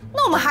长，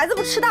那我们孩子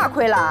不吃大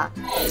亏了？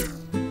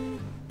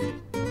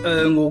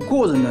我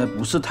个人呢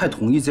不是太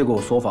同意这个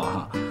说法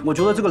哈。我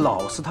觉得这个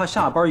老师他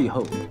下班以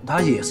后，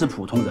他也是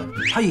普通人，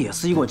他也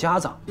是一个家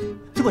长。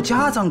这个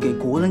家长给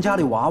国人家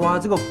里娃娃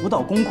这个辅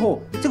导功课，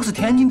这个是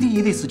天经地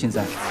义的事情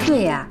噻。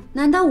对呀，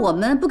难道我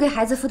们不给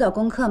孩子辅导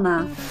功课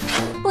吗？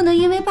不能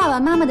因为爸爸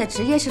妈妈的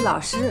职业是老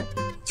师，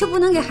就不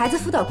能给孩子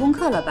辅导功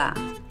课了吧？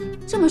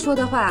这么说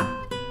的话，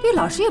对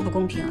老师也不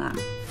公平啊。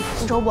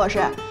周博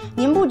士，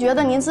您不觉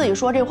得您自己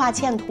说这话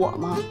欠妥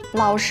吗？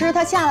老师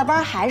他下了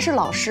班还是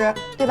老师，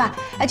对吧？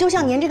哎，就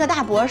像您这个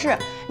大博士，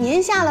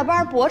您下了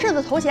班，博士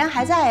的头衔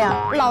还在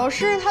呀。老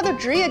师他的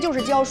职业就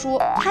是教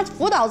书，他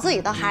辅导自己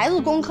的孩子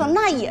功课，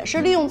那也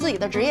是利用自己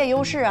的职业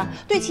优势啊。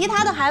对其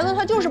他的孩子，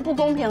他就是不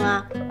公平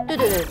啊。对，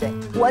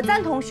我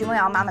赞同徐梦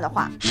瑶妈妈的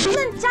话。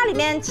那家里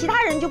面其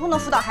他人就不能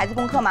辅导孩子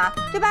功课吗？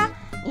对吧？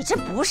你这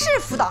不是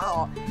辅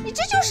导，你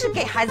这就是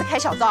给孩子开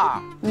小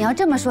灶。你要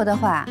这么说的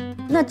话，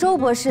那周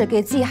博士给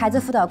自己孩子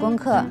辅导功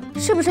课，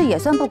是不是也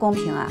算不公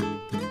平啊？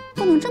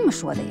不能这么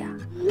说的呀。